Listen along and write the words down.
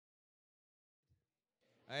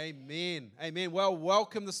Amen. Amen. Well,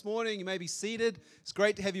 welcome this morning. You may be seated. It's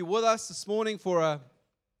great to have you with us this morning for a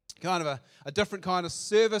different kind of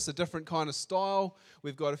service, a different kind of style.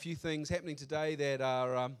 We've got a few things happening today that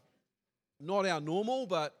are not our normal,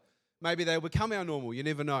 but maybe they'll become our normal. You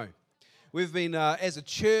never know. We've been, as a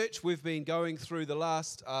church, we've been going through the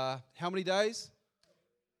last, how many days?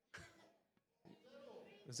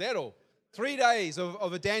 Is that all? 3 days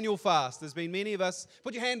of a Daniel fast. There's been many of us.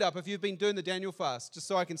 Put your hand up if you've been doing the Daniel fast, just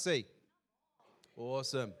so I can see.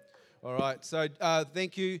 Awesome. All right, so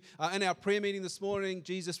thank you. In our prayer meeting this morning,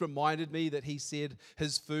 Jesus reminded me that he said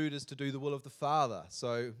his food is to do the will of the Father.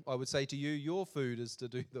 So I would say to you, your food is to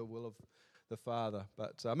do the will of the Father.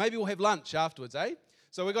 But maybe we'll have lunch afterwards, eh?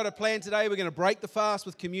 So we've got a plan today. We're going to break the fast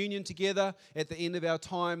with communion together at the end of our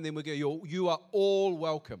time. Then you are all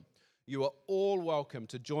welcome. You are all welcome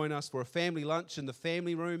to join us for a family lunch in the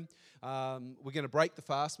family room. We're going to break the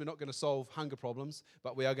fast. We're not going to solve hunger problems,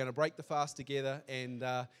 but we are going to break the fast together and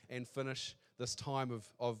finish this time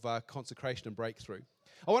of consecration and breakthrough.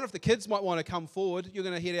 I wonder if the kids might want to come forward. You're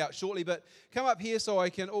going to head out shortly, but come up here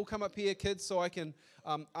come up here, kids, so I can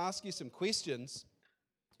ask you some questions.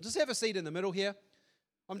 Just have a seat in the middle here.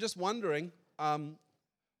 I'm just wondering,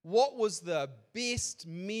 what was the best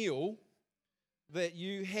meal that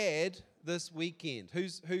you had this weekend?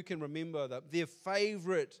 Who can remember their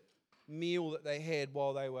favourite meal that they had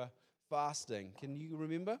while they were fasting? Can you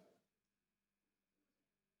remember?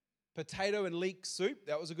 Potato and leek soup,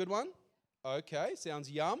 that was a good one. Okay,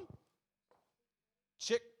 sounds yum.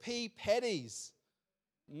 Chickpea patties.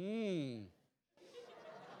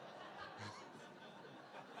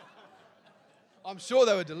 I'm sure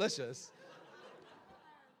they were delicious.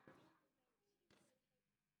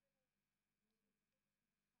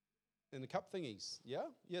 In the cup thingies, yeah?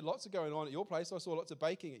 Yeah, lots of going on at your place. I saw lots of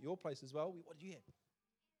baking at your place as well. What did you have?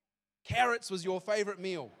 Carrots was your favourite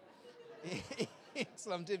meal.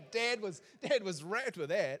 Excellent. Dad was wrapped with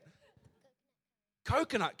that.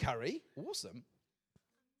 Coconut curry, awesome.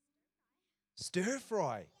 Stir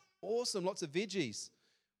fry, awesome. Lots of veggies.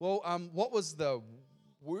 Well, what was the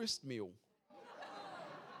worst meal?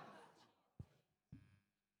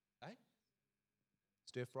 Hey?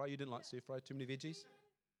 Stir fry, you didn't like stir fry? Too many veggies?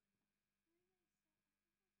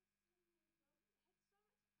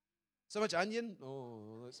 So much onion? Oh,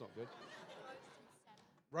 that's not good.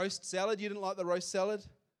 Roast salad? You didn't like the roast salad?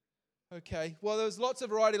 Okay. Well, there was lots of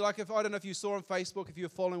variety. Like, I don't know if you saw on Facebook, if you were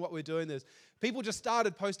following what we're doing, there's people just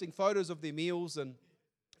started posting photos of their meals and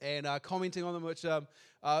commenting on them, which I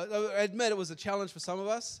admit it was a challenge for some of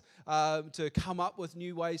us to come up with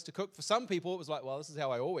new ways to cook. For some people, it was like, well, this is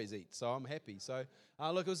how I always eat, so I'm happy. So,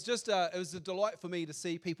 look, it was a delight for me to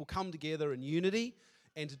see people come together in unity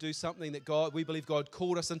and to do something that we believe God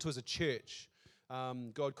called us into as a church.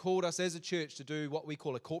 God called us as a church to do what we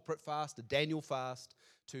call a corporate fast, a Daniel fast,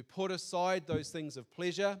 to put aside those things of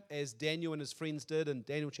pleasure, as Daniel and his friends did in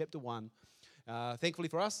Daniel chapter 1. Thankfully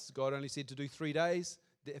for us, God only said to do 3 days.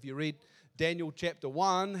 If you read Daniel chapter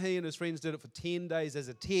 1, he and his friends did it for 10 days as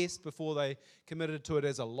a test before they committed to it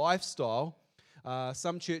as a lifestyle.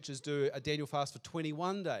 Some churches do a Daniel fast for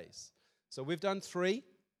 21 days. So we've done 3.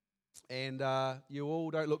 And you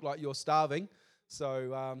all don't look like you're starving,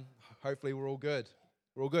 so hopefully we're all good.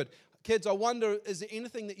 We're all good. Kids, I wonder, is there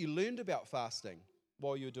anything that you learned about fasting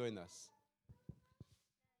while you were doing this?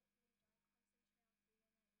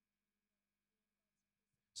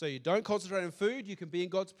 So you don't concentrate on food, you can be in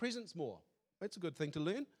God's presence more. That's a good thing to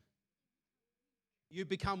learn. You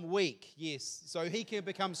become weak, yes, so he can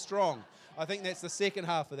become strong. I think that's the second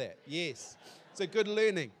half of that, yes. It's a good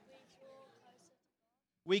learning.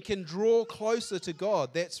 We can draw closer to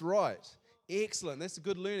God. That's right. Excellent. That's a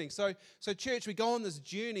good learning. So church, we go on this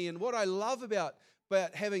journey, and what I love about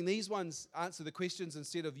having these ones answer the questions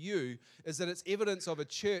instead of you is that it's evidence of a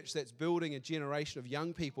church that's building a generation of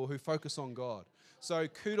young people who focus on God. So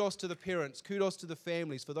kudos to the parents, kudos to the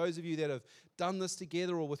families. For those of you that have done this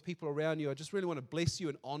together or with people around you, I just really want to bless you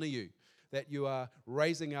and honor you that you are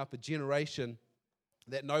raising up a generation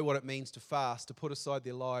that know what it means to fast, to put aside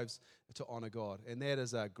their lives to honor God. And that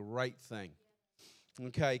is a great thing.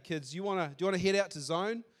 Okay, kids, do you want to head out to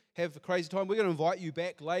Zone, have a crazy time? We're going to invite you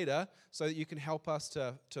back later so that you can help us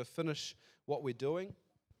to finish what we're doing.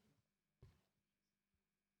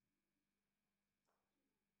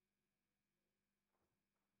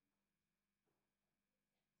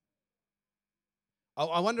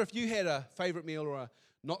 I wonder if you had a favourite meal or a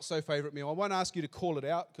not so favourite meal. I won't ask you to call it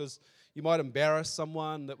out because you might embarrass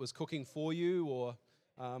someone that was cooking for you, or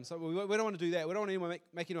so we don't want to do that. We don't want anyone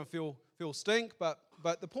make anyone feel stink. But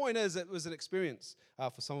the point is, it was an experience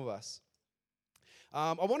for some of us.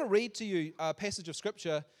 I want to read to you a passage of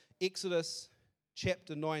Scripture, Exodus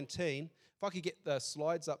chapter 19. If I could get the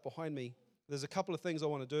slides up behind me, there's a couple of things I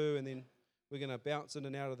want to do, and then we're going to bounce in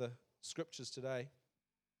and out of the Scriptures today.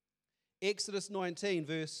 Exodus 19,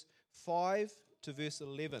 verse 5 to verse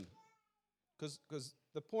 11. Because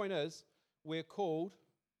the point is, we're called...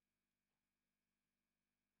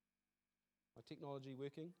 My technology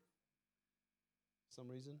working? For some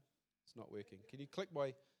reason, it's not working. Can you click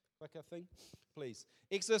our thing, please?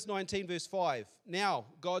 Exodus 19, verse 5. Now,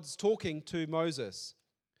 God's talking to Moses.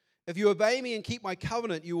 If you obey me and keep my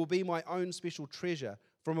covenant, you will be my own special treasure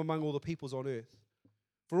from among all the peoples on earth.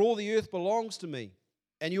 For all the earth belongs to me,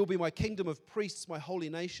 and you will be my kingdom of priests, my holy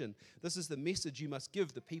nation. This is the message you must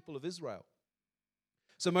give the people of Israel.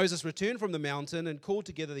 So Moses returned from the mountain and called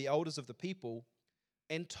together the elders of the people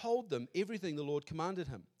and told them everything the Lord commanded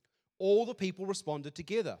him. All the people responded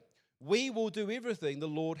together, "We will do everything the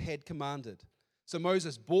Lord had commanded." So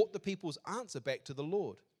Moses brought the people's answer back to the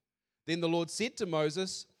Lord. Then the Lord said to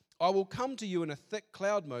Moses, "I will come to you in a thick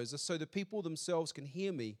cloud, Moses, so the people themselves can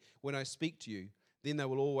hear me when I speak to you. Then they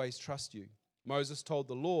will always trust you." Moses told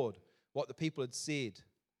the Lord what the people had said.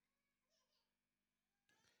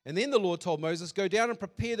 And then the Lord told Moses, "Go down and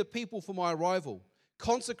prepare the people for my arrival.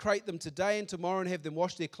 Consecrate them today and tomorrow and have them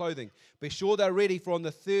wash their clothing. Be sure they're ready, for on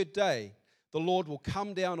the third day the Lord will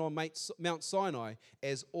come down on Mount Sinai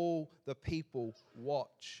as all the people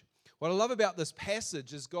watch." What I love about this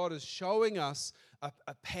passage is God is showing us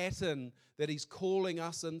a pattern that He's calling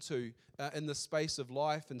us into in the space of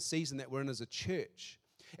life and season that we're in as a church.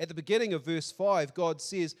 At the beginning of verse 5, God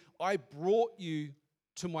says, "I brought you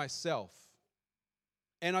to myself."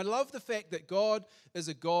 And I love the fact that God is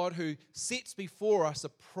a God who sets before us a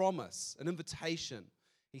promise, an invitation.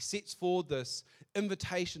 He sets forward this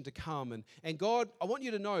invitation to come. And God, I want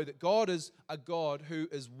you to know that God is a God who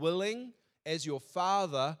is willing, as your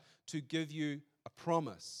Father, to give you a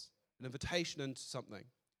promise, an invitation into something.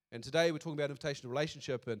 And today we're talking about invitation to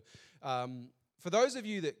relationship. And for those of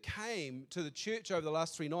you that came to the church over the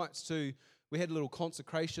last 3 nights, we had a little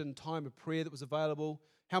consecration time of prayer that was available.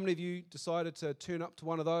 How many of you decided to turn up to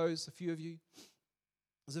one of those? A few of you. It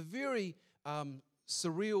was a very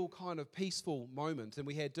surreal kind of peaceful moment, and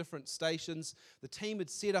we had different stations. The team had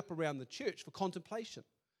set up around the church for contemplation,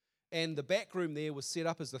 and the back room there was set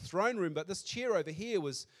up as the throne room, but this chair over here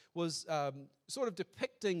was sort of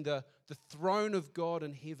depicting the throne of God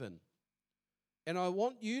in heaven. And I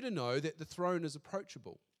want you to know that the throne is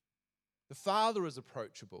approachable. The Father is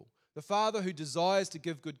approachable. The Father who desires to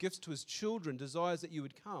give good gifts to His children desires that you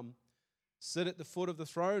would come, sit at the foot of the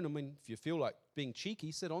throne. I mean, if you feel like being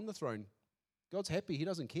cheeky, sit on the throne. God's happy. He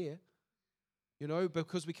doesn't care.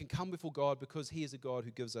 Because we can come before God because He is a God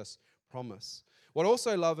who gives us promise. What I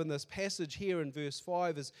also love in this passage here in verse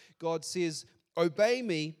 5 is God says, "Obey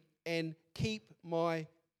me and keep my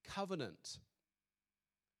covenant."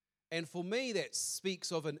 And for me, that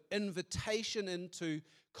speaks of an invitation into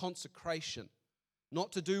consecration.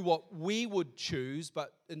 Not to do what we would choose,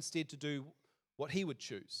 but instead to do what He would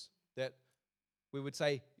choose. That we would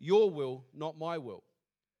say, "Your will, not my will."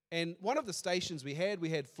 And one of the stations we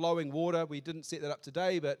had flowing water. We didn't set that up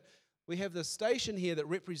today, but we have this station here that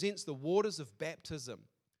represents the waters of baptism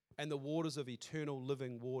and the waters of eternal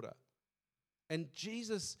living water. And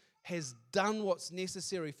Jesus has done what's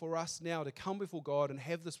necessary for us now to come before God and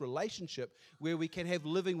have this relationship where we can have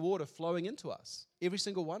living water flowing into us, every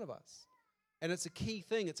single one of us. And it's a key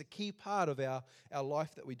thing. It's a key part of our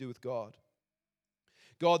life that we do with God.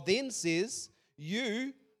 God then says,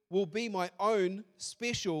 "You will be my own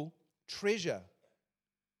special treasure."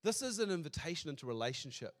 This is an invitation into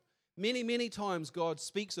relationship. Many, many times God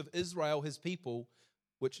speaks of Israel, His people,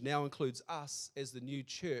 which now includes us as the new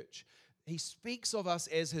church. He speaks of us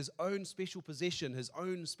as His own special possession, His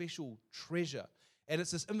own special treasure. And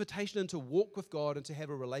it's this invitation into walk with God and to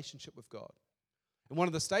have a relationship with God. And one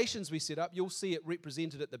of the stations we set up, you'll see it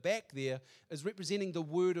represented at the back there, is representing the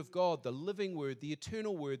Word of God, the living Word, the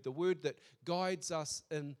eternal Word, the Word that guides us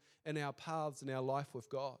in our paths, in our life with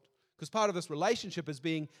God. Because part of this relationship is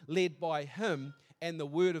being led by Him, and the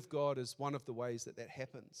Word of God is one of the ways that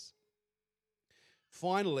happens.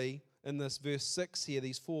 Finally, in this verse 6 here,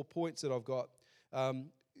 these 4 points that I've got,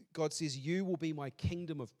 God says, "You will be my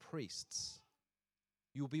kingdom of priests."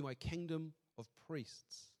 You will be my kingdom of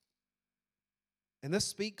priests. And this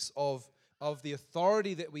speaks of the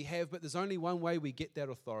authority that we have, but there's only one way we get that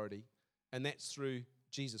authority, and that's through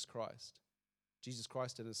Jesus Christ. Jesus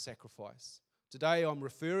Christ and His sacrifice. Today I'm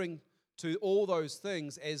referring to all those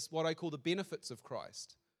things as what I call the benefits of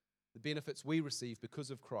Christ, the benefits we receive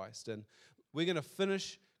because of Christ. And we're going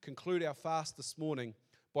to conclude our fast this morning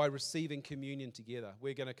by receiving communion together.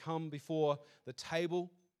 We're going to come before the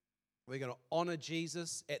table. We're going to honor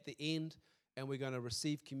Jesus at the end, and we're going to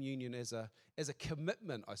receive communion as a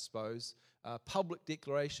commitment, I suppose, a public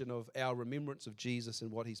declaration of our remembrance of Jesus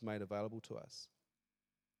and what he's made available to us.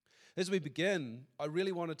 As we begin, I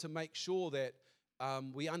really wanted to make sure that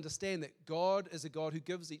we understand that God is a God who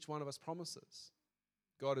gives each one of us promises.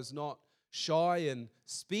 God is not shy in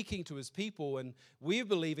speaking to his people, and we're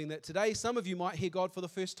believing that today some of you might hear God for the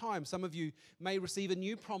first time. Some of you may receive a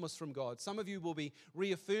new promise from God. Some of you will be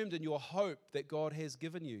reaffirmed in your hope that God has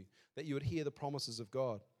given you, that you would hear the promises of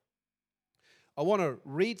God. I want to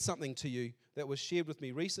read something to you that was shared with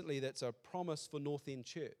me recently that's a promise for North End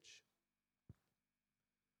Church.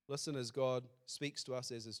 Listen as God speaks to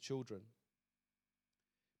us as his children.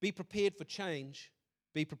 Be prepared for change.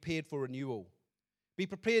 Be prepared for renewal. Be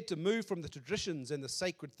prepared to move from the traditions and the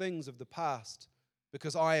sacred things of the past,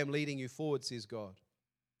 because I am leading you forward, says God.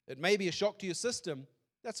 It may be a shock to your system.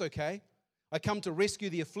 That's okay. I come to rescue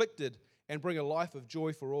the afflicted and bring a life of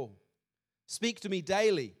joy for all. Speak to me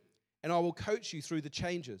daily, and I will coach you through the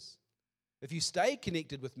changes. If you stay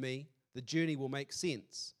connected with me, the journey will make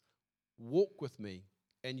sense. Walk with me,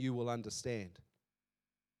 and you will understand.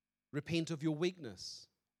 Repent of your weakness.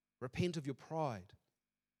 Repent of your pride.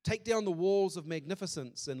 Take down the walls of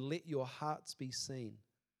magnificence and let your hearts be seen.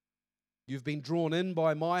 You've been drawn in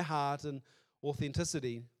by my heart and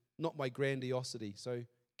authenticity, not my grandiosity, so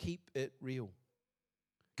keep it real.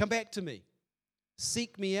 Come back to me.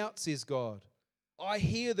 Seek me out, says God. I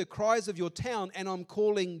hear the cries of your town, and I'm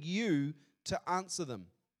calling you to answer them.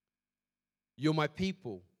 You're my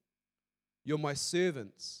people. You're my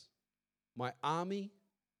servants, my army,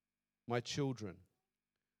 my children.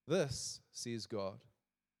 This, says God,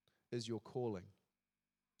 is your calling.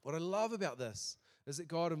 What I love about this is that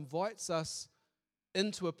God invites us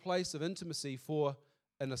into a place of intimacy for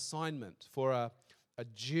an assignment, for a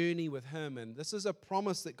journey with him. And this is a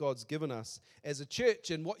promise that God's given us as a church.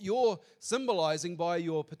 And what you're symbolizing by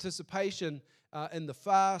your participation in the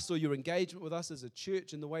fast or your engagement with us as a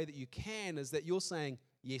church in the way that you can is that you're saying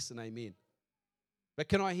yes and amen. But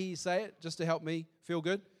can I hear you say it just to help me feel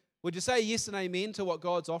good? Would you say yes and amen to what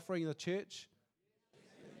God's offering in the church?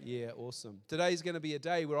 Yeah, awesome. Today's going to be a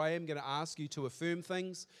day where I am going to ask you to affirm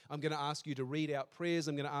things. I'm going to ask you to read out prayers.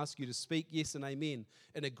 I'm going to ask you to speak yes and amen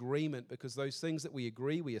in agreement, because those things that we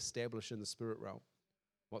agree, we establish in the spirit realm.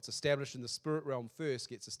 What's established in the spirit realm first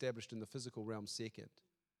gets established in the physical realm second.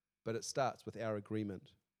 But it starts with our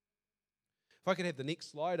agreement. If I could have the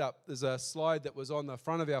next slide up, there's a slide that was on the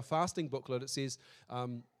front of our fasting booklet. It says,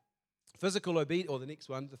 physical obedience, or the next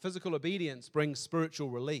one, the physical obedience brings spiritual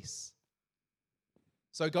release.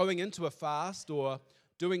 So going into a fast or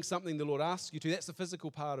doing something the Lord asks you to, that's the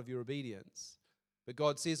physical part of your obedience. But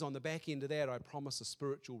God says on the back end of that, I promise a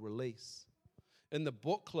spiritual release. In the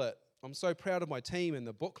booklet, I'm so proud of my team and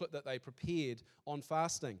the booklet that they prepared on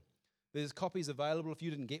fasting. There's copies available if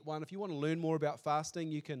you didn't get one. If you want to learn more about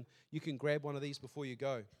fasting, you can grab one of these before you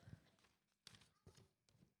go.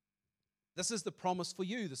 This is the promise for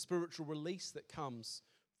you, the spiritual release that comes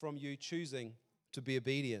from you choosing to be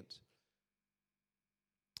obedient.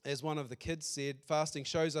 As one of the kids said, fasting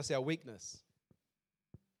shows us our weakness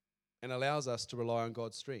and allows us to rely on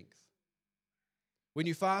God's strength. When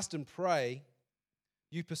you fast and pray,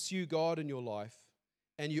 you pursue God in your life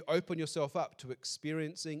and you open yourself up to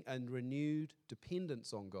experiencing a renewed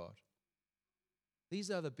dependence on God. These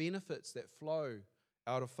are the benefits that flow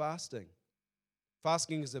out of fasting.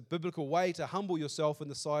 Fasting is a biblical way to humble yourself in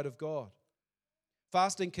the sight of God.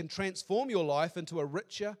 Fasting can transform your life into a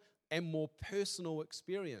richer and more personal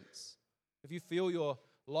experience. If you feel your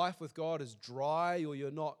life with God is dry or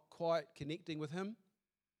you're not quite connecting with him,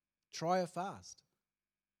 try a fast.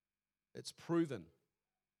 It's proven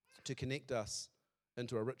to connect us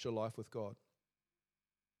into a richer life with God.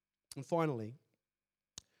 And finally,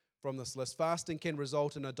 from this list, fasting can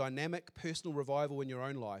result in a dynamic personal revival in your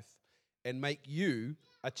own life and make you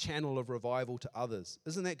a channel of revival to others.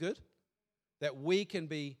 Isn't that good? That we can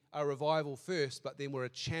be a revival first, but then we're a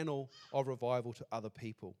channel of revival to other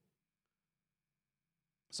people.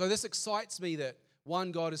 So this excites me that,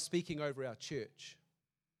 one, God is speaking over our church.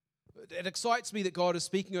 It excites me that God is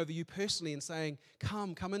speaking over you personally and saying,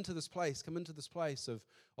 come into this place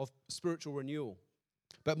of spiritual renewal.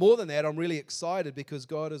 But more than that, I'm really excited because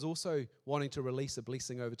God is also wanting to release a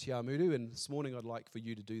blessing over Te Awamutu, and this morning I'd like for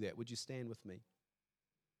you to do that. Would you stand with me?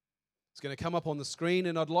 It's going to come up on the screen,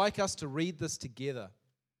 and I'd like us to read this together.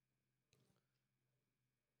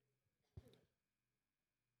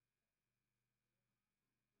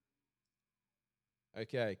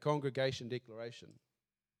 Okay, congregation declaration.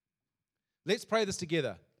 Let's pray this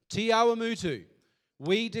together. Te awa mutu.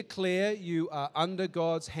 We declare you are under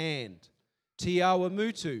God's hand. Te awa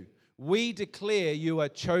mutu. We declare you are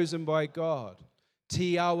chosen by God.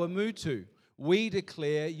 Te awa mutu. We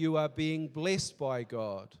declare you are being blessed by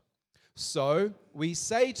God. So we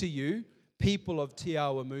say to you, people of Te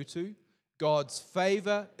awa mutu, God's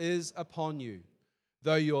favor is upon you.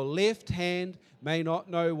 Though your left hand may not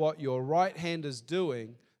know what your right hand is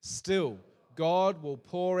doing, still God will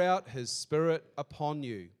pour out His Spirit upon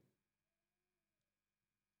you.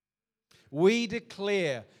 We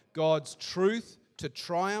declare God's truth to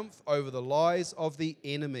triumph over the lies of the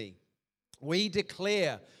enemy. We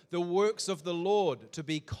declare the works of the Lord to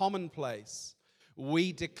be commonplace.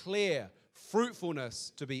 We declare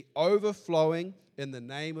fruitfulness to be overflowing in the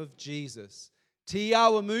name of Jesus. Te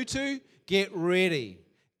awa mutu, get ready.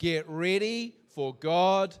 Get ready for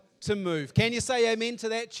God to move. Can you say amen to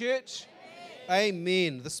that, church?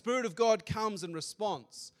 Amen. The Spirit of God comes in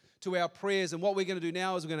response to our prayers, and what we're going to do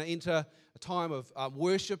now is we're going to enter a time of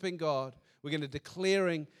worshiping God. We're going to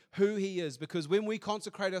declaring who He is, because when we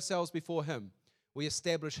consecrate ourselves before Him, we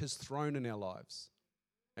establish His throne in our lives.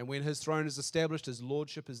 And when His throne is established, His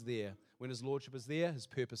lordship is there. When His lordship is there, His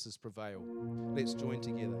purposes prevail. Let's join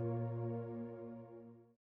together.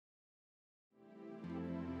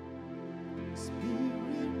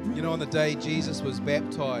 You know, on the day Jesus was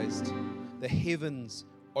baptized, the heavens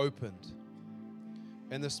opened,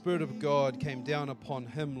 and the Spirit of God came down upon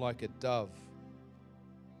Him like a dove.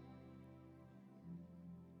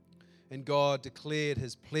 And God declared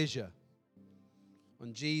His pleasure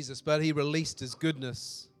on Jesus, but He released His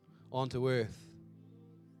goodness onto earth.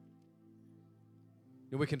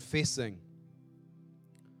 And we're confessing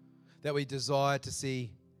that we desire to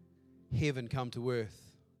see heaven come to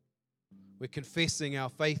earth. We're confessing our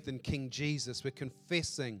faith in King Jesus. We're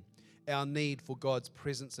confessing our need for God's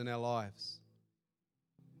presence in our lives.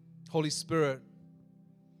 Holy Spirit,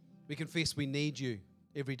 we confess we need You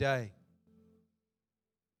every day.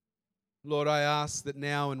 Lord, I ask that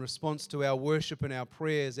now in response to our worship and our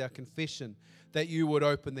prayers, our confession, that You would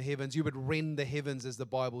open the heavens. You would rend the heavens, as the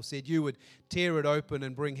Bible said. You would tear it open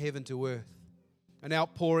and bring heaven to earth. An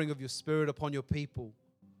outpouring of Your Spirit upon Your people.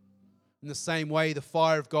 In the same way, the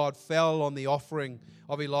fire of God fell on the offering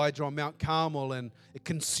of Elijah on Mount Carmel and it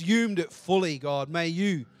consumed it fully, God. May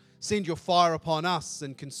You send Your fire upon us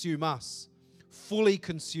and consume us. Fully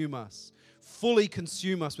consume us. Fully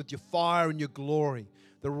consume us with Your fire and Your glory.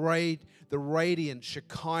 The radiant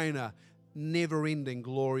Shekinah, never-ending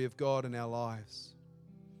glory of God in our lives.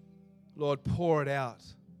 Lord, pour it out.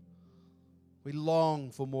 We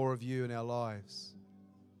long for more of You in our lives.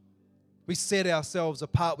 We set ourselves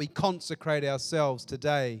apart. We consecrate ourselves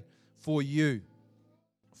today for You.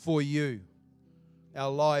 For You.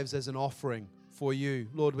 Our lives as an offering for You.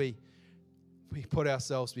 Lord, we put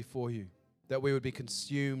ourselves before You, that we would be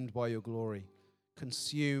consumed by Your glory,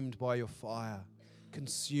 consumed by Your fire,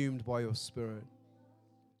 consumed by Your Spirit.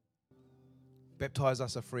 Baptize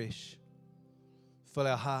us afresh. Fill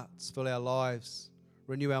our hearts, fill our lives,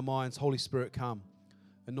 renew our minds. Holy Spirit, come.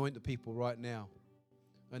 Anoint the people right now.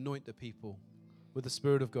 Anoint the people with the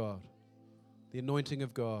Spirit of God, the anointing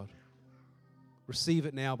of God. Receive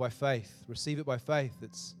it now by faith. Receive it by faith.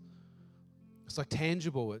 It's like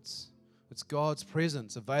tangible. It's God's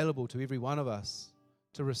presence available to every one of us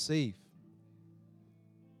to receive.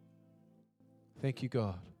 Thank You,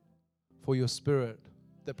 God, for Your Spirit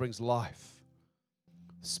that brings life,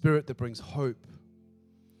 Spirit that brings hope,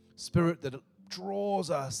 Spirit that draws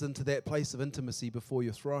us into that place of intimacy before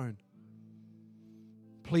Your throne,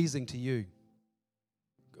 pleasing to You.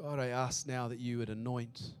 God, I ask now that You would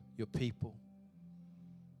anoint Your people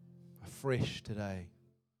afresh today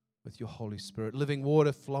with Your Holy Spirit, living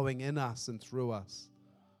water flowing in us and through us,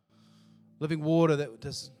 living water that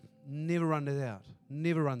just never runs out,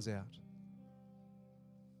 never runs out.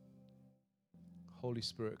 Holy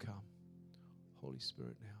Spirit, come. Holy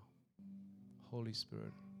Spirit now. Holy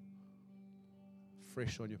Spirit,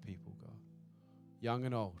 fresh on Your people, God, young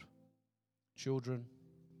and old, children,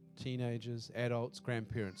 teenagers, adults,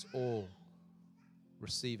 grandparents, all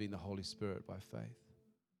receiving the Holy Spirit by faith,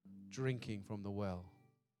 drinking from the well.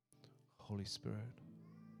 Holy Spirit,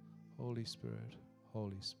 Holy Spirit,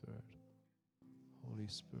 Holy Spirit, Holy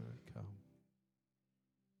Spirit, come.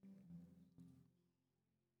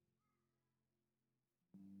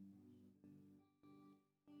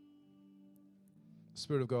 The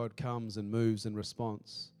Spirit of God comes and moves in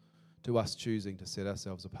response to us choosing to set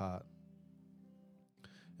ourselves apart.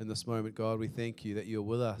 In this moment, God, we thank You that You're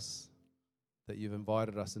with us, that You've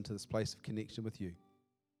invited us into this place of connection with You.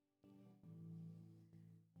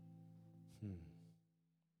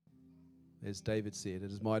 as David said,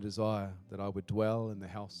 it is my desire that I would dwell in the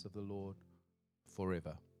house of the Lord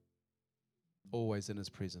forever, always in his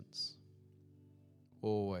presence,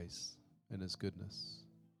 always in his goodness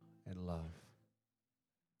and love.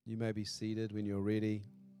 You may be seated when you're ready.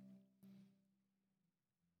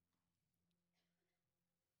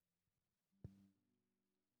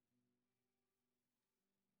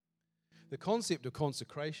 The concept of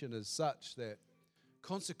consecration is such that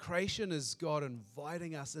consecration is God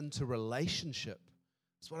inviting us into relationship.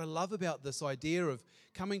 That's what I love about this idea of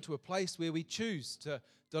coming to a place where we choose to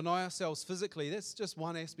deny ourselves physically. That's just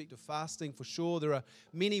one aspect of fasting for sure. There are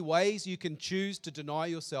many ways you can choose to deny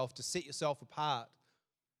yourself, to set yourself apart.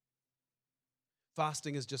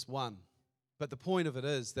 Fasting is just one. But the point of it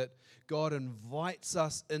is that God invites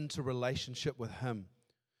us into relationship with him.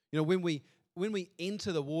 You know, when we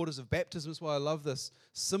enter the waters of baptism, that's why I love this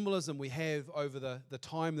symbolism we have over the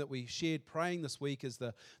time that we shared praying this week, is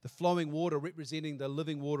the flowing water representing the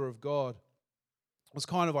living water of God. It was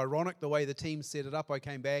kind of ironic the way the team set it up. I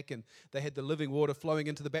came back and they had the living water flowing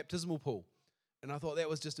into the baptismal pool. And I thought that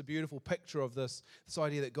was just a beautiful picture of this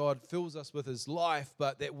idea that God fills us with his life,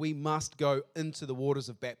 but that we must go into the waters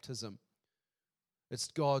of baptism. It's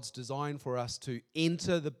God's design for us to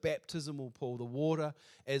enter the baptismal pool, the water,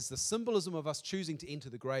 as the symbolism of us choosing to enter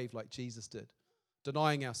the grave like Jesus did,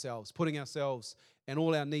 denying ourselves, putting ourselves and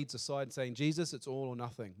all our needs aside and saying, Jesus, it's all or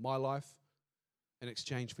nothing, my life in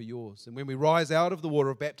exchange for yours. And when we rise out of the water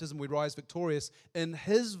of baptism, we rise victorious in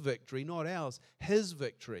his victory, not ours, his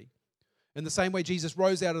victory. In the same way Jesus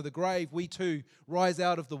rose out of the grave, we too rise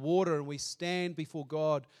out of the water and we stand before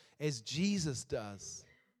God as Jesus does.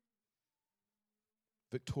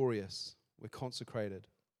 Victorious. We're consecrated.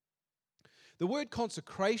 The word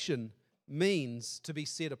consecration means to be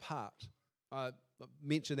set apart. I've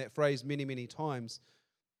mentioned that phrase many, many times.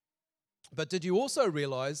 But did you also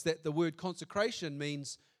realize that the word consecration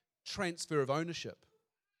means transfer of ownership?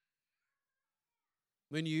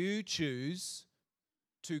 When you choose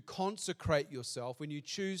to consecrate yourself, when you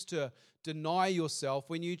choose to deny yourself,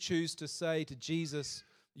 when you choose to say to Jesus,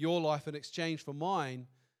 your life in exchange for mine,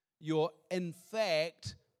 you're in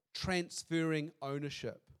fact transferring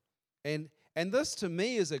ownership. And this to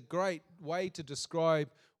me is a great way to describe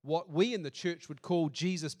what we in the church would call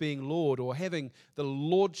Jesus being Lord, or having the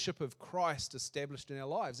lordship of Christ established in our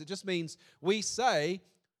lives. It just means we say,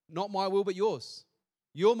 not my will but yours.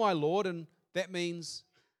 You're my Lord, and that means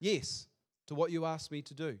yes to what you asked me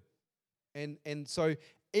to do. And so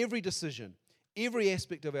every decision, every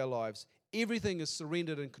aspect of our lives, everything is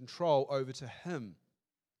surrendered and control over to him.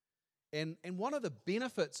 And one of the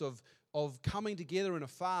benefits of coming together in a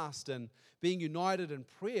fast and being united in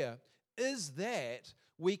prayer is that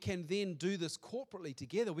we can then do this corporately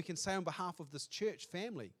together. We can say on behalf of this church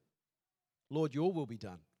family, Lord, your will be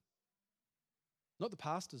done. Not the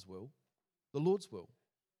pastor's will, the Lord's will.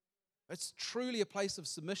 It's truly a place of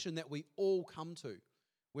submission that we all come to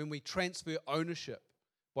when we transfer ownership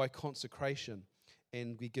by consecration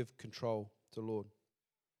and we give control to the Lord.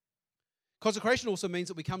 Consecration also means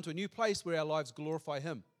that we come to a new place where our lives glorify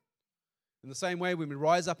him. In the same way, when we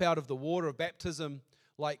rise up out of the water of baptism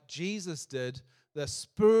like Jesus did, the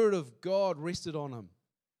Spirit of God rested on him.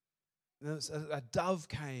 And a dove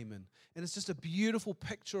came, and it's just a beautiful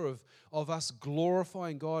picture of us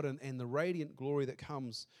glorifying God and the radiant glory that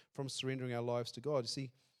comes from surrendering our lives to God. You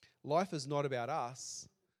see, life is not about us,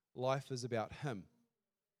 life is about him.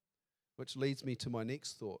 Which leads me to my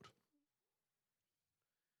next thought.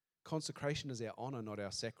 Consecration is our honor, not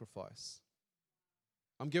our sacrifice.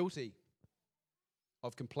 I'm guilty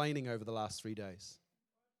of complaining over the last 3 days.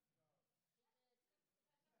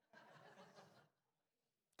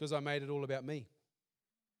 Because I made it all about me.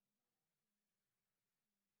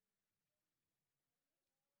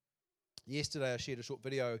 Yesterday I shared a short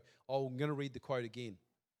video. I'm going to read the quote again.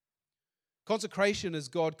 Consecration is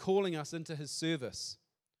God calling us into his service.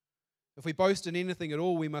 If we boast in anything at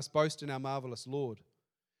all, we must boast in our marvelous Lord.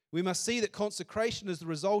 We must see that consecration is the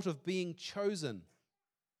result of being chosen.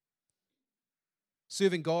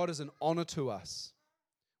 Serving God is an honor to us.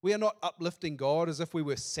 We are not uplifting God as if we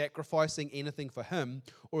were sacrificing anything for him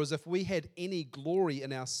or as if we had any glory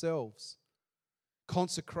in ourselves.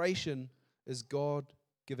 Consecration is God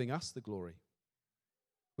giving us the glory.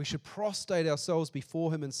 We should prostrate ourselves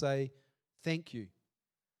before him and say, thank you.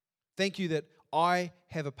 Thank you that I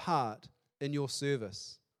have a part in your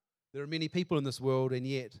service. There are many people in this world, and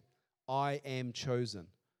yet I am chosen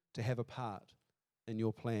to have a part in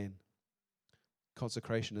your plan.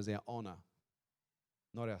 Consecration is our honor,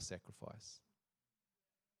 not our sacrifice.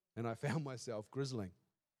 And I found myself grizzling.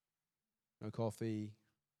 No coffee,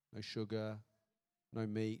 no sugar, no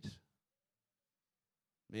meat,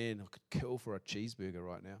 Man, I could kill for a cheeseburger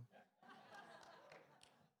right now.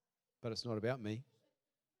 But it's not about me.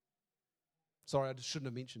 Sorry, I shouldn't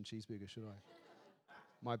have mentioned cheeseburger, should I?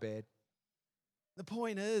 My bad. The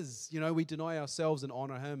point is, we deny ourselves and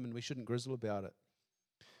honor him, and we shouldn't grizzle about it.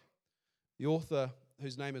 The author,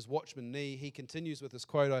 whose name is Watchman Nee, he continues with this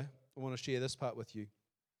quote. I want to share this part with you.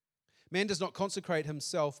 Man does not consecrate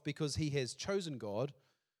himself because he has chosen God.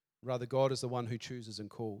 Rather, God is the one who chooses and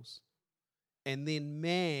calls. And then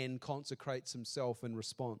man consecrates himself in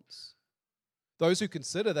response. Those who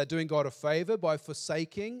consider they're doing God a favor by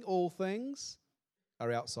forsaking all things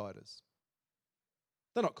are outsiders.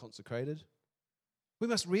 They're not consecrated. We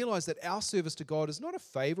must realize that our service to God is not a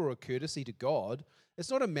favor or a courtesy to God.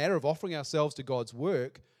 It's not a matter of offering ourselves to God's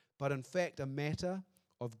work, but in fact a matter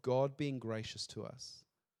of God being gracious to us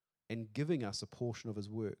and giving us a portion of his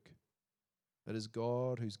work. It is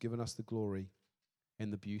God who's given us the glory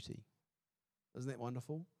and the beauty. Isn't that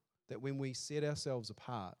wonderful? That when we set ourselves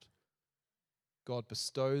apart, God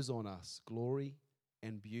bestows on us glory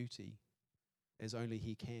and beauty as only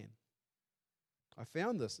he can. I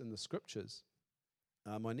found this in the scriptures.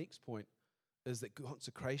 My next point is that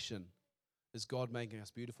consecration is God making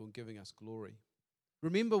us beautiful and giving us glory.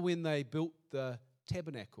 Remember when they built the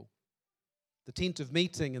tabernacle, the tent of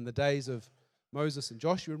meeting in the days of Moses and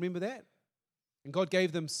Joshua? Remember that? And God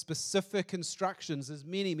gave them specific instructions. There's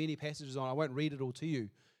many, many passages on. I won't read it all to you.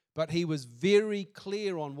 But he was very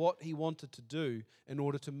clear on what he wanted to do in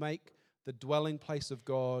order to make the dwelling place of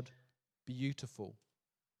God beautiful.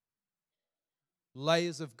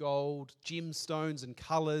 Layers of gold, gemstones and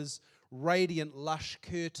colors, radiant, lush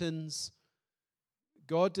curtains.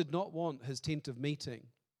 God did not want his tent of meeting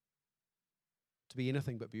to be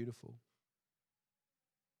anything but beautiful.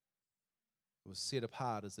 It was set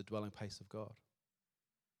apart as the dwelling place of God.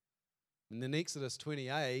 And in Exodus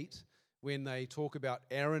 28, when they talk about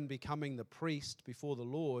Aaron becoming the priest before the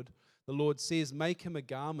Lord says, make him a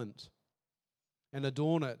garment and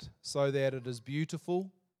adorn it so that it is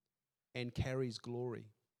beautiful and carries glory.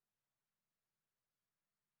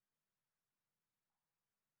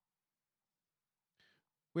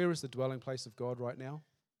 Where is the dwelling place of God right now?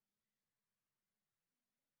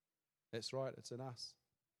 That's right, it's in us.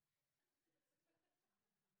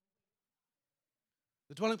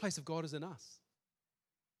 The dwelling place of God is in us.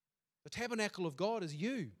 The tabernacle of God is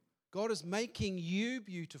you. God is making you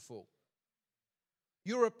beautiful.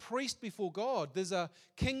 You're a priest before God. There's a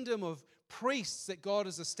kingdom of priests that God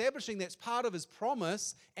is establishing that's part of his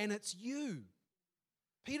promise, and it's you.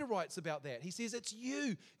 Peter writes about that. He says, it's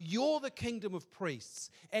you. You're the kingdom of priests.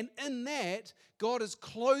 And in that, God is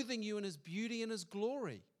clothing you in his beauty and his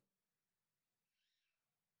glory.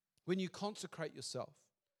 When you consecrate yourself,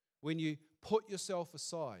 when you put yourself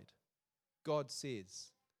aside, God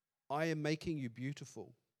says, I am making you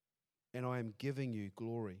beautiful and I am giving you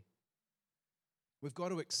glory. We've got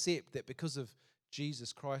to accept that because of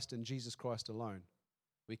Jesus Christ and Jesus Christ alone,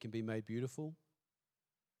 we can be made beautiful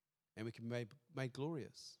and we can be made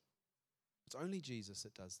glorious. It's only Jesus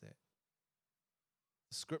that does that.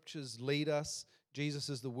 The scriptures lead us. Jesus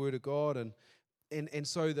is the Word of God. And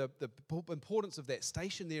so the importance of that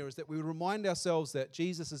station there is that we remind ourselves that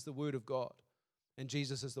Jesus is the Word of God. And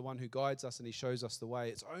Jesus is the one who guides us and he shows us the way.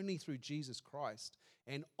 It's only through Jesus Christ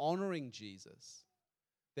and honoring Jesus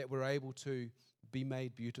that we're able to be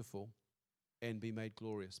made beautiful and be made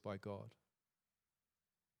glorious by God.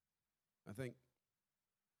 I think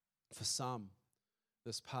for some,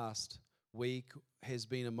 this past week has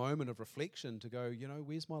been a moment of reflection to go,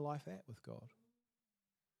 where's my life at with God?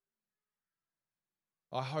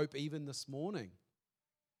 I hope even this morning,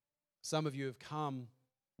 some of you have come,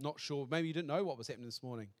 not sure, maybe you didn't know what was happening this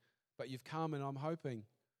morning, but you've come and I'm hoping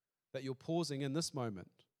that you're pausing in this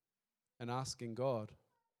moment and asking God,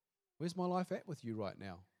 where's my life at with you right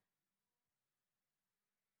now?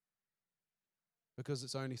 Because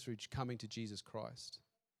it's only through coming to Jesus Christ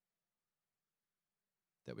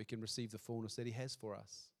that we can receive the fullness that he has for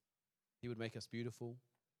us. He would make us beautiful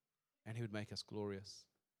and he would make us glorious.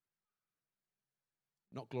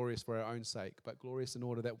 Not glorious for our own sake, but glorious in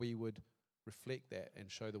order that we would reflect that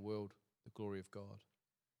and show the world the glory of God.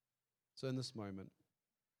 So in this moment,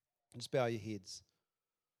 just bow your heads.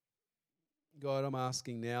 God, I'm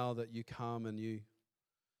asking now that you come and you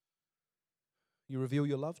reveal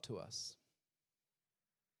your love to us.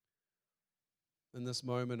 In this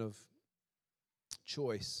moment of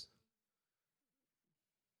choice,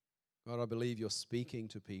 God, I believe you're speaking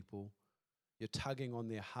to people. You're tugging on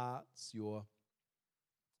their hearts. You're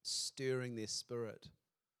stirring their spirit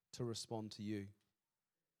to respond to you.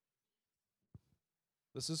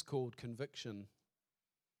 This is called conviction.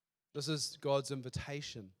 This is God's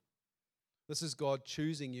invitation. This is God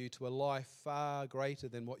choosing you to a life far greater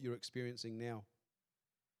than what you're experiencing now.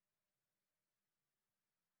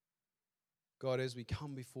 God, as we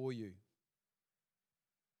come before you,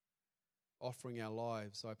 offering our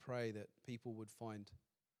lives, I pray that people would find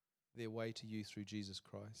their way to you through Jesus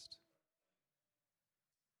Christ.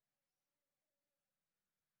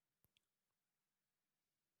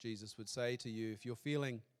 Jesus would say to you, if you're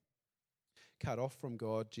feeling cut off from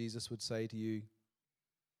God, Jesus would say to you,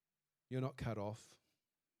 you're not cut off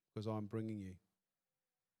because I'm bringing you.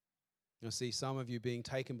 I see some of you being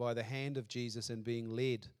taken by the hand of Jesus and being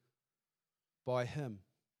led by him.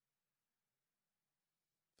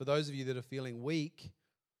 For those of you that are feeling weak,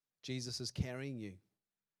 Jesus is carrying you.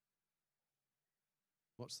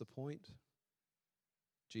 What's the point?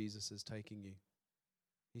 Jesus is taking you.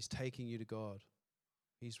 He's taking you to God.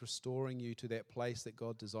 He's restoring you to that place that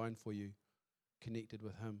God designed for you, connected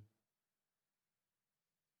with him.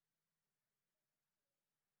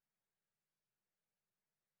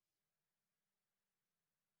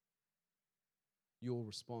 Your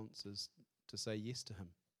response is to say yes to him.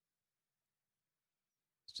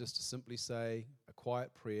 It's just to simply say a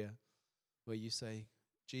quiet prayer where you say,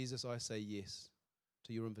 Jesus, I say yes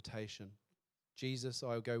to your invitation. Jesus,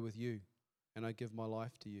 I'll go with you and I give my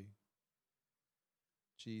life to you.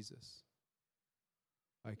 Jesus,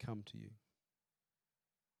 I come to you.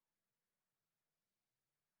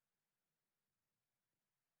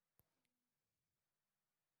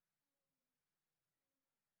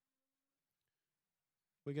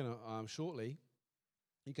 We're going to shortly,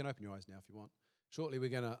 you can open your eyes now if you want. Shortly we're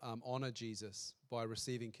going to honor Jesus by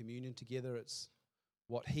receiving communion together. It's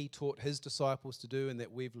what he taught his disciples to do and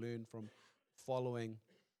that we've learned from following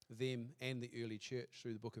them and the early church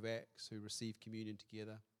through the book of Acts who received communion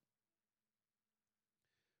together.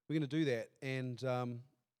 We're going to do that, and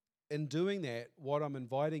in doing that, what I'm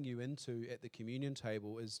inviting you into at the communion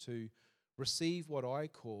table is to receive what I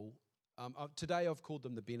call, today I've called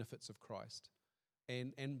them the benefits of Christ.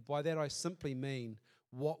 And by that I simply mean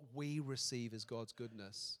what we receive as God's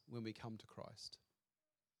goodness when we come to Christ.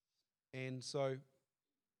 And so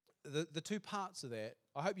the two parts of that,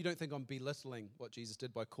 I hope you don't think I'm belittling what Jesus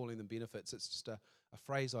did by calling them benefits. It's just a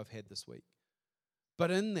phrase I've had this week. But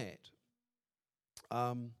in that,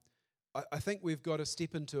 I think we've got to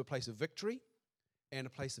step into a place of victory and a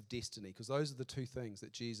place of destiny, because those are the two things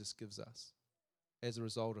that Jesus gives us as a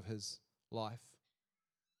result of his life.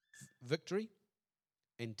 Victory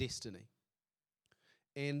and destiny.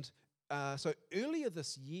 And so earlier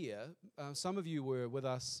this year, some of you were with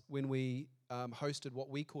us when we hosted what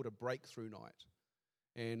we called a breakthrough night.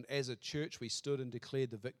 And as a church, we stood and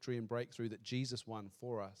declared the victory and breakthrough that Jesus won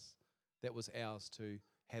for us. That was ours to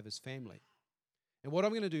have as family. And what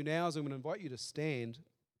I'm going to do now is I'm going to invite you to stand,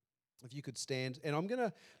 if you could stand, and I'm going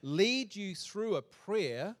to lead you through a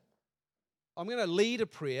prayer. I'm going to lead a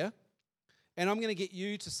prayer, and I'm going to get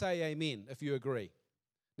you to say amen if you agree.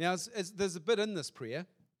 Now, there's a bit in this prayer,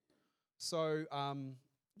 so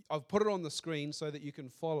I've put it on the screen so that you can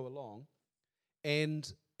follow along.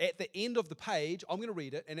 And at the end of the page, I'm going to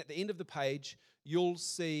read it, and at the end of the page, you'll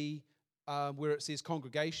see where it says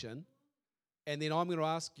congregation, and then I'm going to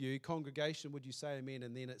ask you, congregation, would you say amen?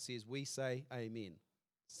 And then it says, we say amen.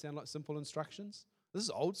 Sound like simple instructions? This is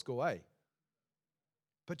old school, eh?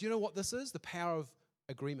 But do you know what this is? The power of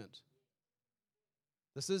agreement.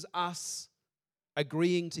 This is us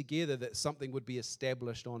agreeing together that something would be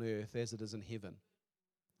established on earth as it is in heaven.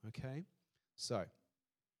 Okay? So,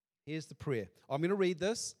 here's the prayer. I'm going to read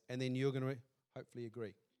this, and then you're going to hopefully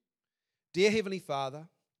agree. Dear Heavenly Father,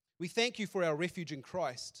 we thank you for our refuge in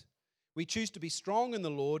Christ. We choose to be strong in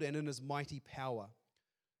the Lord and in his mighty power.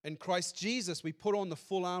 In Christ Jesus, we put on the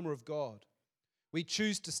full armor of God. We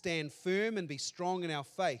choose to stand firm and be strong in our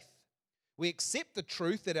faith. We accept the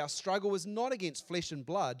truth that our struggle is not against flesh and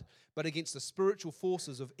blood, but against the spiritual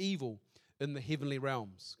forces of evil in the heavenly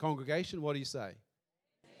realms. Congregation, what do you say?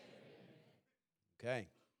 Okay.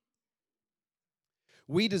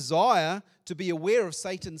 We desire to be aware of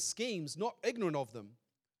Satan's schemes, not ignorant of them.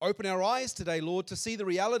 Open our eyes today, Lord, to see the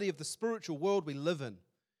reality of the spiritual world we live in.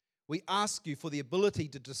 We ask you for the ability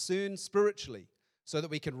to discern spiritually so that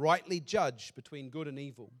we can rightly judge between good and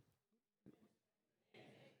evil.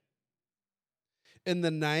 In the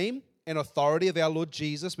name and authority of our Lord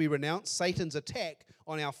Jesus, we renounce Satan's attack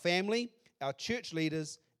on our family, our church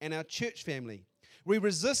leaders, and our church family. We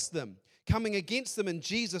resist them, coming against them in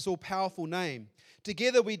Jesus' all-powerful name.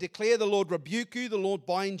 Together we declare the Lord rebuke you, the Lord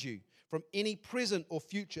bind you from any present or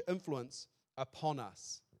future influence upon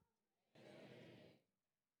us.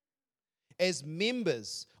 As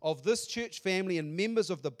members of this church family and members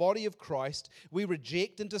of the body of Christ, we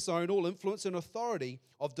reject and disown all influence and authority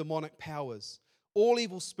of demonic powers, all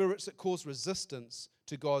evil spirits that cause resistance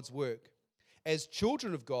to God's work. As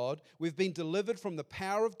children of God, we've been delivered from the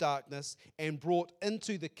power of darkness and brought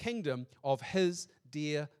into the kingdom of His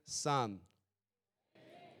dear Son.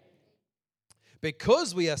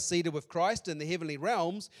 Because we are seated with Christ in the heavenly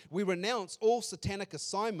realms, we renounce all satanic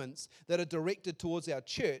assignments that are directed towards our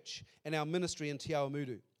church and our ministry in Te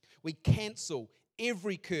Awamutu. We cancel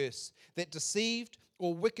every curse that deceived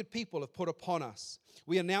or wicked people have put upon us.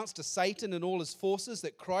 We announce to Satan and all his forces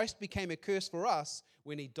that Christ became a curse for us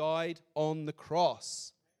when He died on the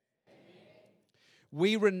cross.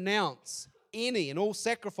 We renounce any and all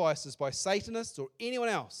sacrifices by Satanists or anyone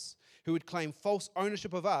else who would claim false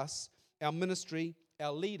ownership of us, our ministry,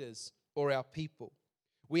 our leaders, or our people.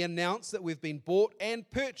 We announce that we've been bought and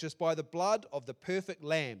purchased by the blood of the perfect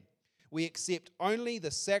Lamb. We accept only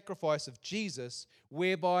the sacrifice of Jesus,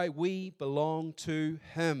 whereby we belong to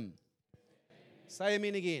Him. Say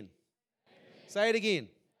amen again. Amen. Say it again.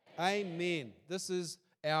 Amen. This is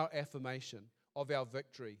our affirmation of our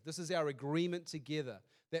victory. This is our agreement together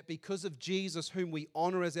that because of Jesus, whom we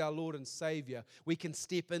honor as our Lord and Savior, we can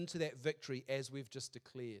step into that victory as we've just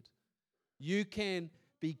declared. You can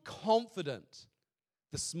be confident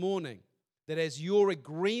this morning that as your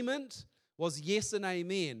agreement was yes and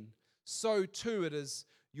amen, so too it is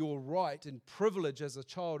your right and privilege as a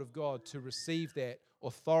child of God to receive that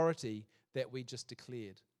authority that we just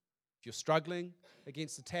declared. If you're struggling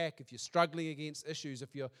against attack, if you're struggling against issues,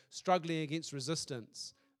 if you're struggling against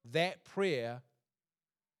resistance, that prayer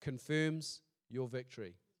confirms your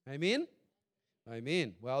victory. Amen?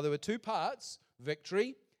 Amen. Well, there were two parts,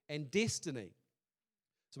 victory and destiny.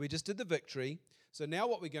 So we just did the victory. So now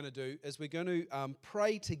what we're going to do is we're going to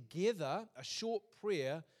pray together a short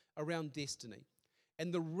prayer around destiny.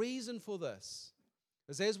 And the reason for this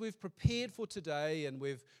is as we've prepared for today and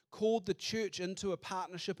we've called the church into a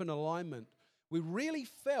partnership and alignment, we really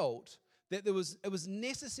felt that it was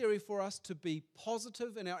necessary for us to be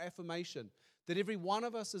positive in our affirmation that every one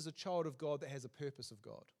of us is a child of God that has a purpose of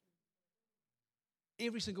God.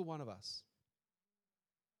 Every single one of us.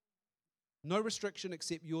 No restriction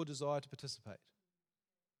except your desire to participate.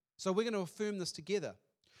 So we're going to affirm this together.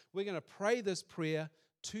 We're going to pray this prayer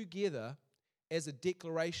together as a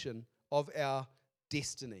declaration of our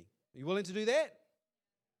destiny. Are you willing to do that?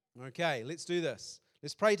 Okay, let's do this.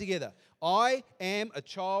 Let's pray together. I am a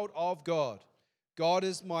child of God. God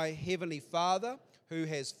is my heavenly Father who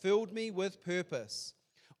has filled me with purpose.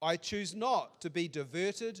 I choose not to be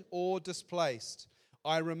diverted or displaced.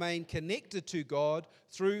 I remain connected to God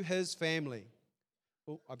through His family.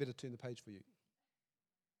 Oh, I better turn the page for you.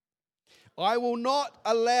 I will not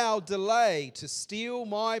allow delay to steal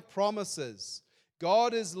my promises.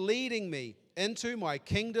 God is leading me into my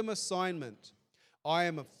kingdom assignment. I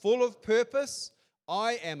am full of purpose.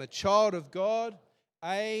 I am a child of God.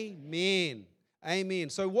 Amen. Amen.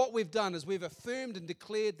 So what we've done is we've affirmed and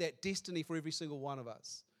declared that destiny for every single one of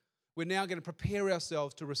us. We're now going to prepare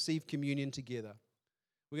ourselves to receive communion together.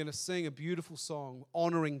 We're going to sing a beautiful song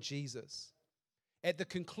honoring Jesus. At the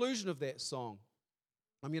conclusion of that song,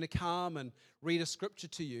 I'm going to come and read a scripture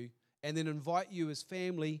to you and then invite you as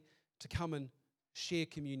family to come and share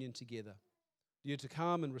communion together. You to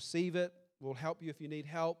come and receive it. We'll help you if you need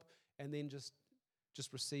help, and then just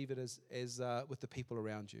receive it as with the people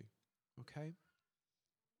around you. Okay?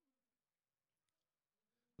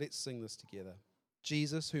 Let's sing this together.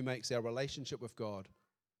 Jesus, who makes our relationship with God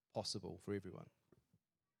possible for everyone.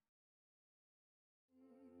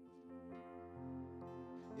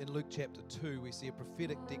 In Luke chapter 2, we see a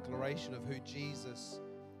prophetic declaration of who Jesus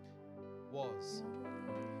was.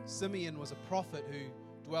 Simeon was a prophet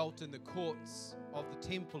who dwelt in the courts of the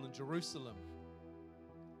temple in Jerusalem.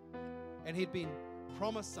 And he'd been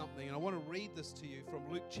promised something, and I want to read this to you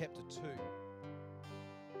from Luke chapter 2.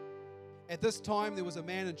 At this time, there was a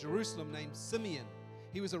man in Jerusalem named Simeon.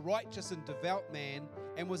 He was a righteous and devout man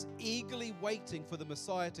and was eagerly waiting for the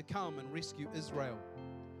Messiah to come and rescue Israel.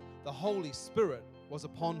 The Holy Spirit was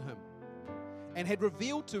upon him and had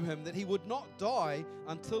revealed to him that he would not die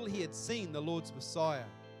until he had seen the Lord's Messiah.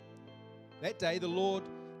 That day the Lord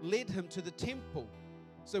led him to the temple.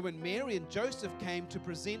 So when Mary and Joseph came to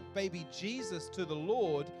present baby Jesus to the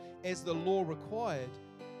Lord as the law required,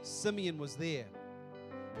 Simeon was there.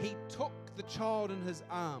 He took the child in his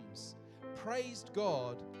arms, praised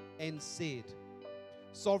God, and said,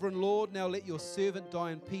 "Sovereign Lord, now let your servant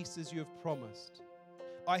die in peace as you have promised.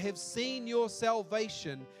 I have seen your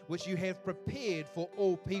salvation, which you have prepared for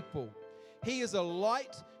all people. He is a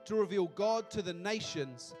light to reveal God to the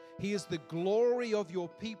nations. He is the glory of your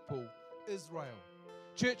people, Israel.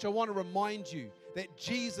 Church, I want to remind you that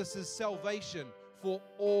Jesus is salvation for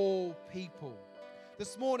all people.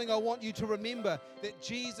 This morning, I want you to remember that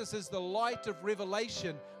Jesus is the light of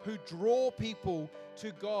revelation who draw people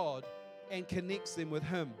to God and connects them with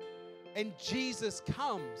Him. And Jesus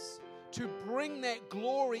comes to bring that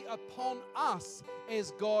glory upon us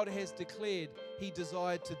as God has declared He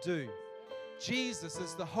desired to do. Jesus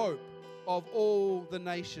is the hope of all the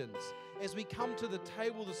nations. As we come to the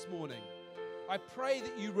table this morning, I pray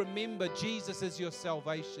that you remember Jesus as your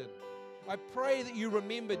salvation. I pray that you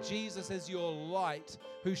remember Jesus as your light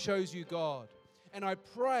who shows you God. And I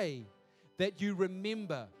pray that you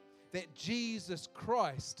remember that Jesus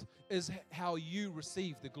Christ is how you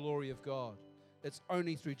receive the glory of God. It's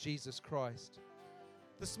only through Jesus Christ.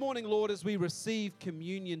 This morning, Lord, as we receive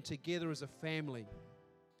communion together as a family,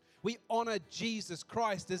 we honor Jesus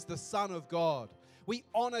Christ as the Son of God. We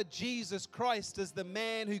honor Jesus Christ as the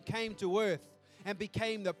man who came to earth and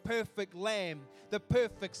became the perfect lamb, the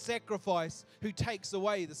perfect sacrifice who takes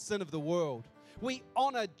away the sin of the world. We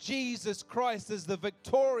honor Jesus Christ as the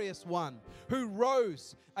victorious one who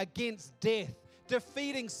rose against death,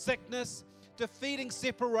 defeating sickness, defeating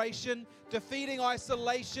separation, defeating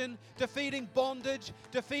isolation, defeating bondage,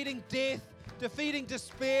 defeating death, defeating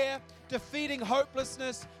despair, defeating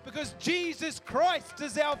hopelessness, because Jesus Christ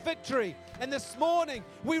is our victory. And this morning,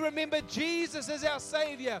 we remember Jesus as our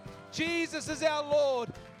Savior. Jesus is our Lord.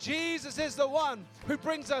 Jesus is the one who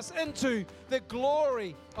brings us into the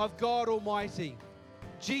glory of God Almighty.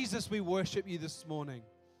 Jesus, we worship you this morning.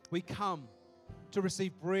 We come to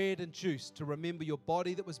receive bread and juice, to remember your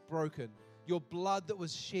body that was broken, your blood that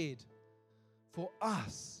was shed for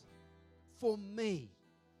us, for me,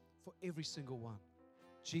 for every single one.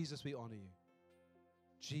 Jesus, we honor you.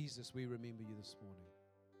 Jesus, we remember you this morning.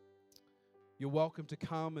 You're welcome to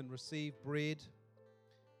come and receive bread,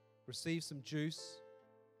 receive some juice,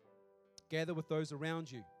 gather with those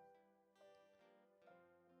around you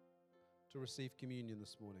to receive communion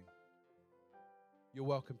this morning. You're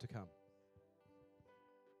welcome to come.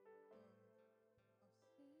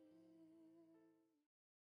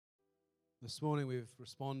 This morning we've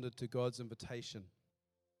responded to God's invitation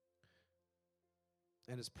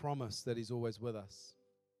and His promise that He's always with us.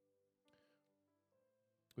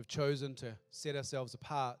 We've chosen to set ourselves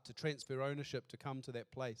apart, to transfer ownership, to come to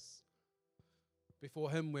that place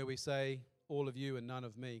before Him where we say, all of you and none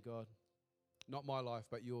of me, God. Not my life,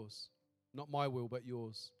 but yours. Not my will, but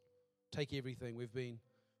yours. Take everything. We've been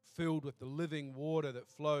filled with the living water that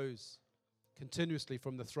flows continuously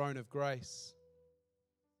from the throne of grace.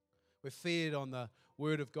 We're fed on the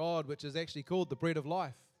Word of God, which is actually called the bread of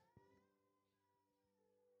life.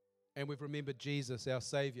 And we've remembered Jesus, our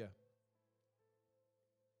Savior,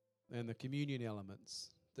 and the communion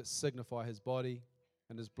elements that signify His body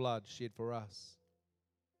and His blood shed for us.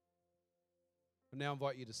 I now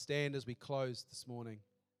invite you to stand as we close this morning.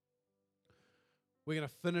 We're going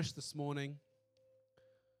to finish this morning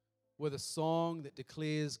with a song that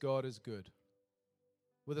declares God is good,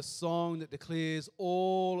 with a song that declares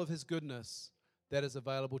all of His goodness that is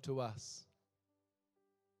available to us.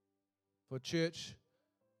 For church,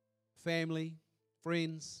 family,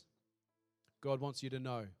 friends, God wants you to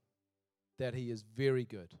know that He is very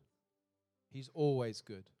good. He's always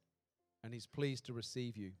good, and He's pleased to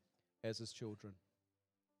receive you as His children.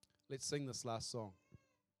 Let's sing this last song.